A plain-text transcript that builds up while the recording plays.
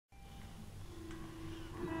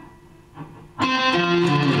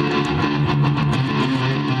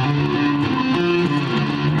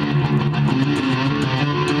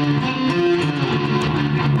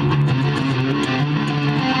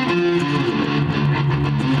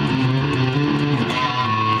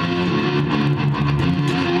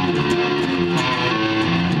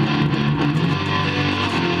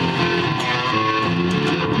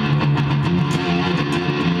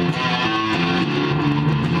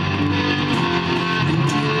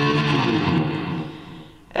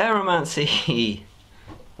Aeromancy,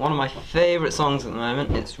 one of my favourite songs at the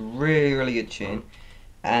moment. It's really good tune.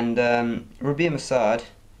 And Masad,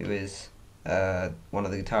 who is one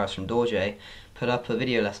of the guitarists from Dorje, put up a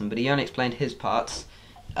video lesson, but he only explained his parts.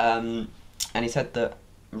 And he said that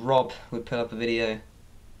Rob would put up a video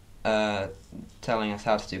telling us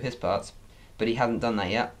how to do his parts, but he hasn't done that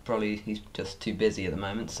yet. Probably he's just too busy at the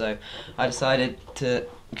moment. So I decided to,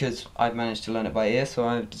 because I've managed to learn it by ear, so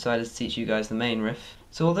I've decided to teach you guys the main riff.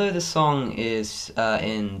 So although the song is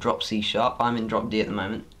in drop C sharp, I'm in drop D at the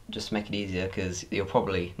moment, just to make it easier, because you're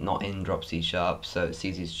probably not in drop C sharp, so it's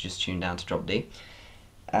easy to just tune down to drop D.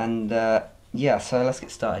 And yeah, so let's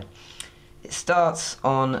get started. It starts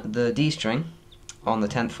on the D string on the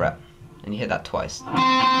 10th fret, and you hit that twice.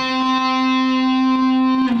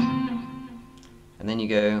 And then you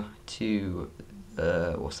go to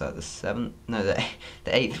what's that? The 7th? No, the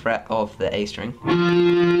 8th fret of the A string.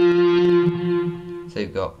 So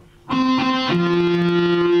you've got, and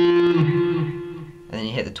then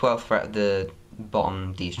you hit the 12th fret of the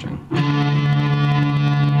bottom D string.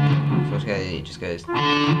 So it just goes.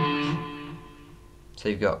 So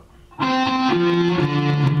you've got,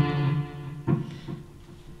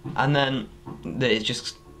 and then it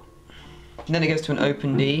just, then it goes to an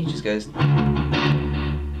open D. Just goes.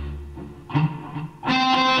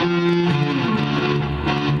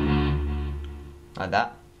 Like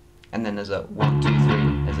that, and then there's a 1, 2, 3.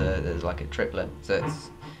 There's like a triplet, so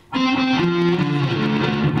it's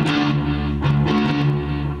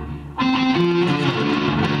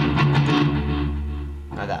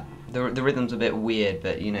like that. The rhythm's a bit weird,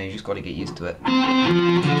 but you know, you just got to get used to it.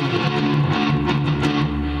 And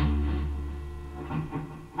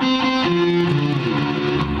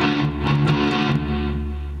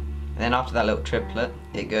then after that little triplet,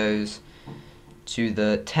 it goes to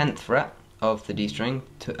the 10th fret of the D string,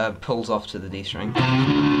 pulls off to the D string,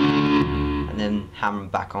 and then hammer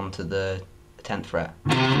back onto the 10th fret.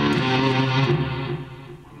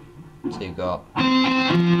 So you've got,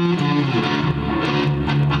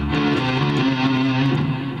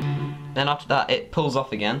 then after that it pulls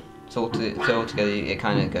off again, so altogether it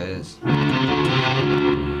kind of goes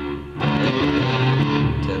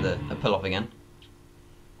to the pull off again.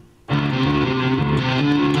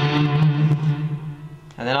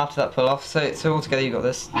 And then after that pull off, so altogether you got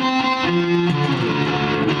this.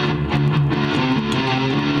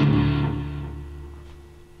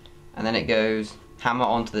 And then it goes hammer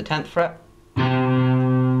onto the 10th fret,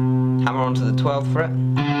 hammer onto the 12th fret,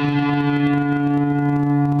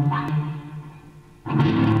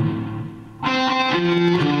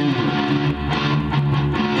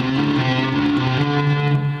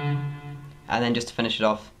 and then just to finish it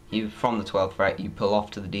off, from the 12th fret you pull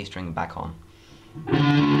off to the D string and back on.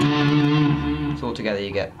 So all together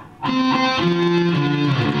you get.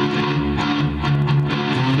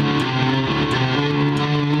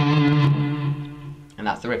 And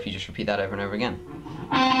that's the riff. You just repeat that over and over again.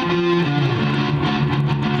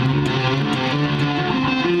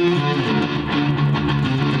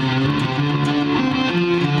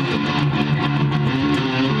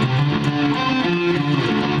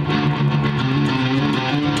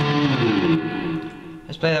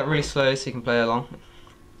 Let's play that really slow so you can play along.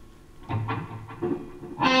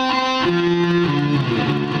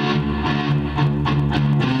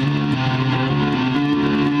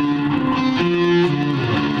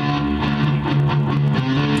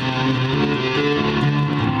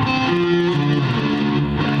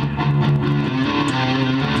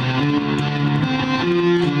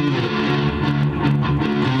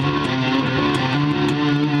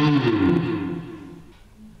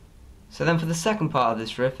 So then for the second part of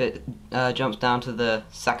this riff, it jumps down to the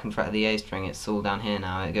 2nd fret of the A string. It's all down here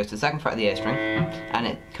now. It goes to the 2nd fret of the A string, and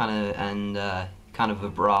it kind of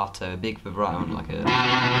vibrato, a big vibrato, like a.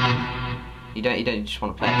 You don't just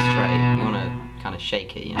want to play it straight. You want to kind of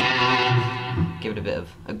shake it, you know, give it a bit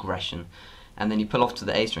of aggression, and then you pull off to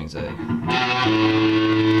the A string. So.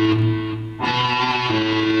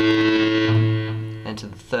 Then to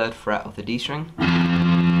the 3rd fret of the D string.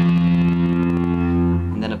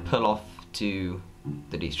 And then a pull off to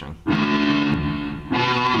the D string.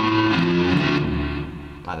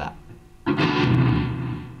 Like that.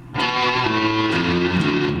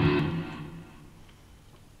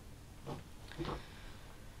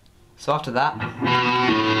 So after that,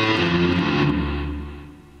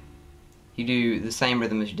 you do the same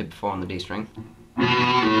rhythm as you did before on the D string.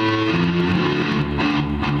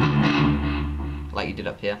 Like you did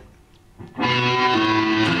up here.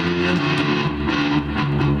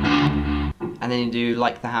 And then you do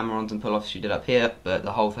like the hammer-ons and pull-offs you did up here, but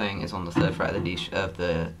the whole thing is on the 3rd fret of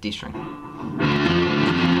the D string.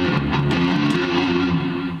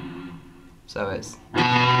 So it's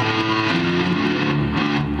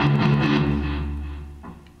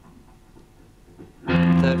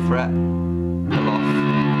third fret, pull off,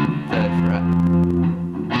 third fret.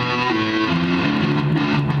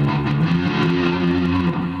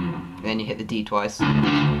 Then you hit the D twice,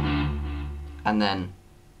 and then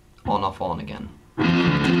on, off, on again.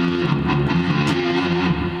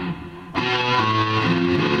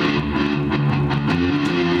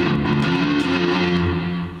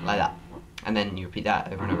 Like that. And then you repeat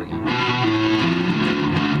that over and over again.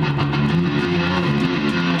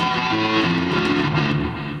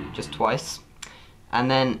 Just twice. And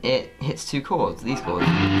then it hits two chords, these chords.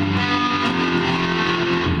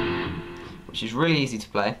 Which is really easy to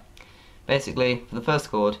play. Basically, for the first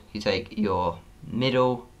chord, you take your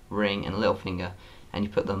middle, ring, and little finger, and you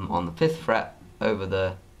put them on the 5th fret over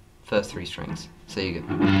the first 3 strings. So you go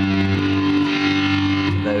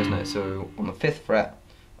those notes. So on the 5th fret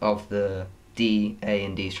of the D, A,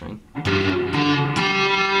 and D string.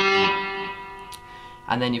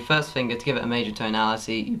 And then your first finger, to give it a major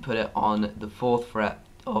tonality, you put it on the 4th fret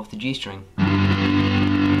of the G string. Like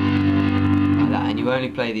that. And you only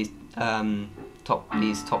play these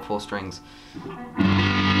top 4 strings.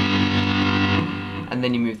 And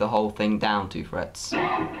then you move the whole thing down 2 frets.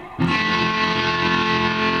 And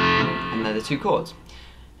they're the 2 chords.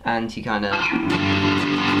 And he kind of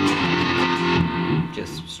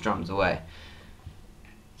just strums away.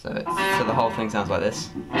 So the whole thing sounds like this.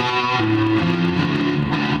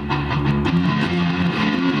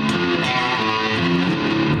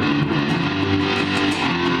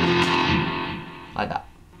 Like that.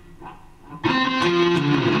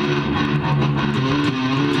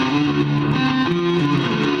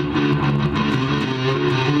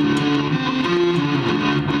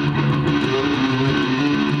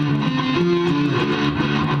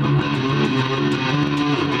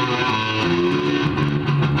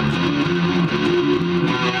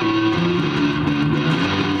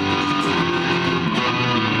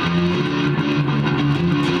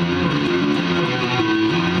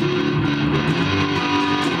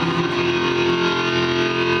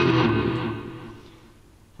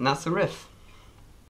 And that's the riff.